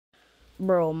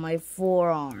Bro, my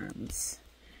forearms.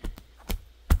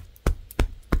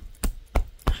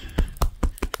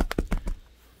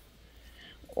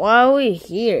 Why are we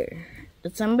here?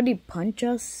 Did somebody punch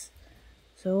us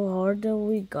so hard that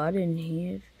we got in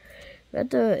here? We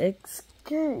had to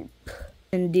escape.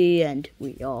 In the end,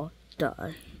 we all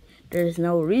die. There's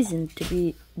no reason to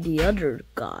be the other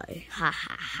guy. Ha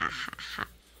ha ha ha ha.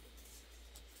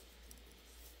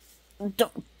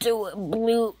 Don't do it,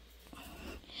 Blue.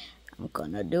 I'm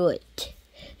gonna do it.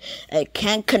 I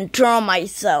can't control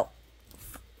myself.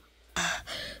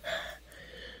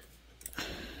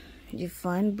 You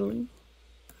find Blue?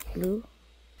 Blue?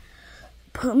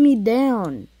 Put me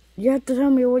down. You have to tell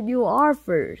me what you are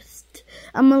first.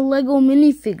 I'm a Lego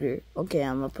minifigure. Okay,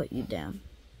 I'm gonna put you down.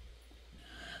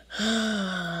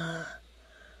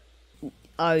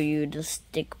 Are you the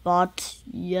stick bot?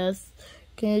 Yes.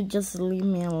 Can you just leave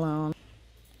me alone?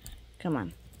 Come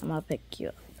on, I'm gonna pick you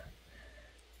up.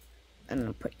 And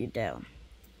I'll put you down.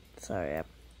 Sorry, I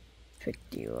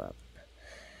picked you up.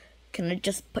 Can I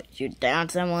just put you down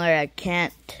somewhere? I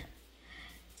can't.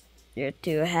 You're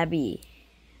too heavy.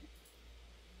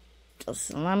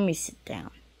 Just let me sit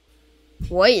down.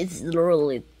 White is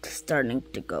literally starting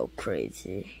to go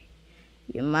crazy.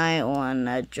 You might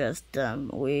wanna just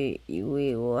we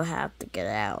will have to get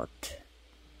out.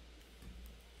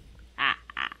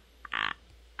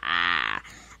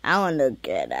 I wanna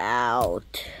get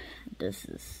out. This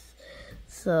is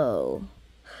so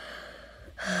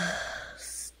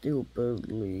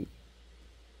stupidly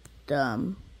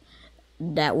dumb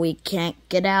that we can't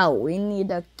get out. We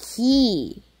need a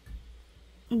key.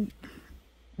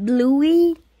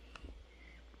 Bluey?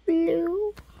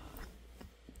 Blue?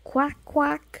 Quack,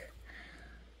 quack.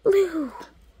 Blue.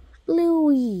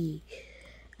 Bluey.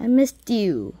 I missed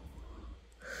you.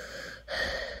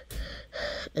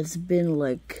 It's been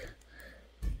like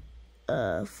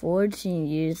 14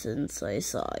 years since I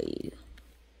saw you.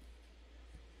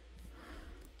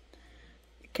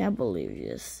 I can't believe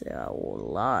you're still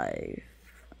alive.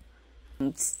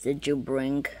 What did you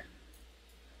bring?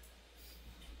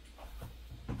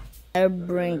 I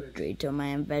bring 3 to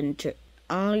my inventory.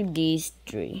 Only these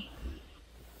 3.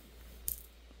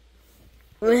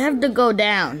 We have to go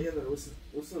down.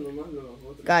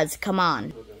 Guys, come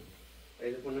on.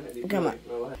 Come on.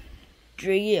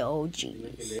 3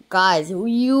 OGs. Guys,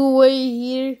 you wait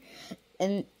here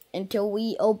until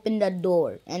we open the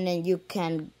door, and then you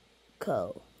can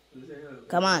go.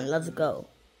 Come on, let's go.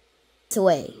 This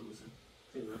way.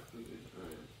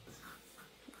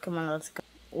 Come on, let's go.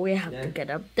 We have to get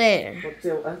up there.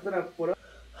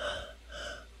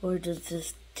 Why does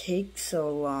this take so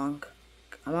long?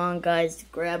 Come on, guys,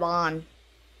 grab on.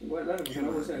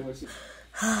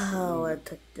 Oh, it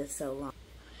took this so long.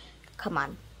 Come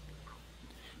on.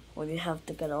 We have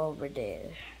to get over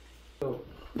there.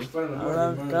 Let's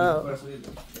go.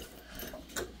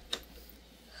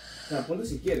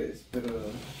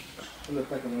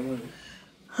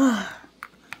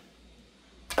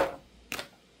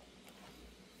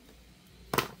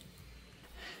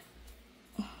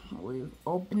 We've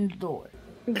opened the door.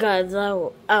 Guys, I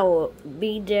will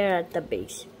be there at the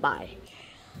base. Bye.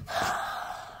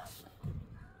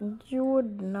 You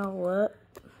would know what?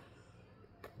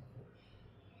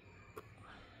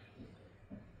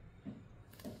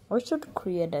 We should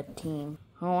create a team.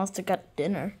 Who wants to get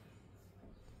dinner?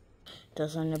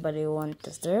 Does anybody want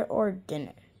dessert or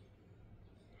dinner?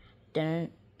 Dinner,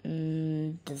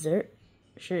 dessert?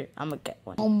 Sure, I'm gonna get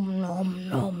one. Nom nom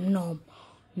nom nom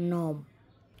nom.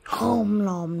 Hom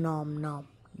nom nom nom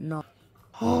nom.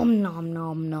 Hom nom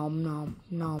nom nom nom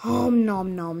nom. Hom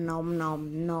nom nom nom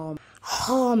nom nom.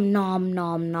 Hom nom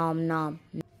nom nom nom.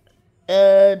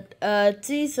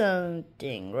 See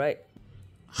something, right?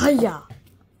 Hiya.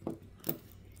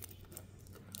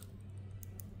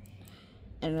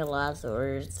 And the last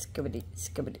word, skibbity,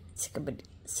 skibbity, skibbity,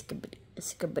 skibbity,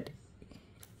 skibbity.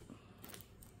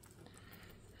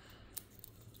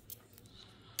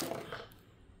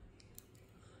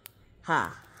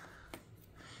 Ha.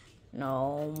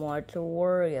 No more to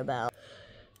worry about.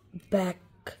 Back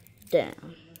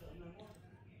down.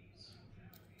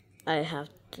 I have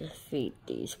to defeat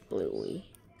these Bluey.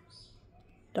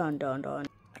 Dun dun dun.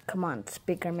 Come on,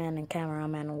 speaker man and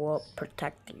cameraman will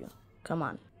protect you. Come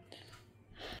on.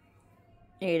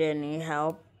 Need any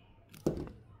help?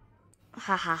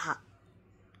 Ha ha ha.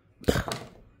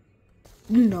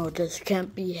 No, this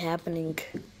can't be happening.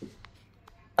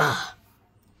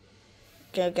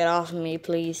 Can you get off me,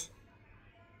 please?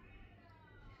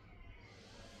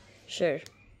 Sure.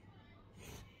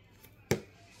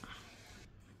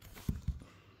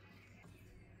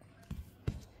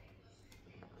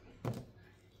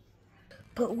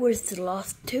 But where's the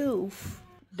lost tooth?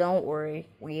 Don't worry,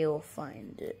 we'll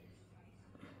find it.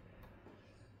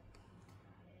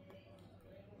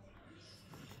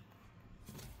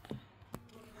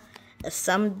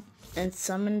 Summoned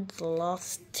the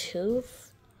lost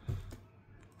tooth.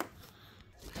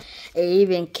 It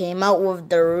even came out with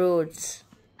the roots.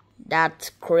 That's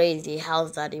crazy.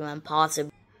 How's that even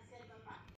possible?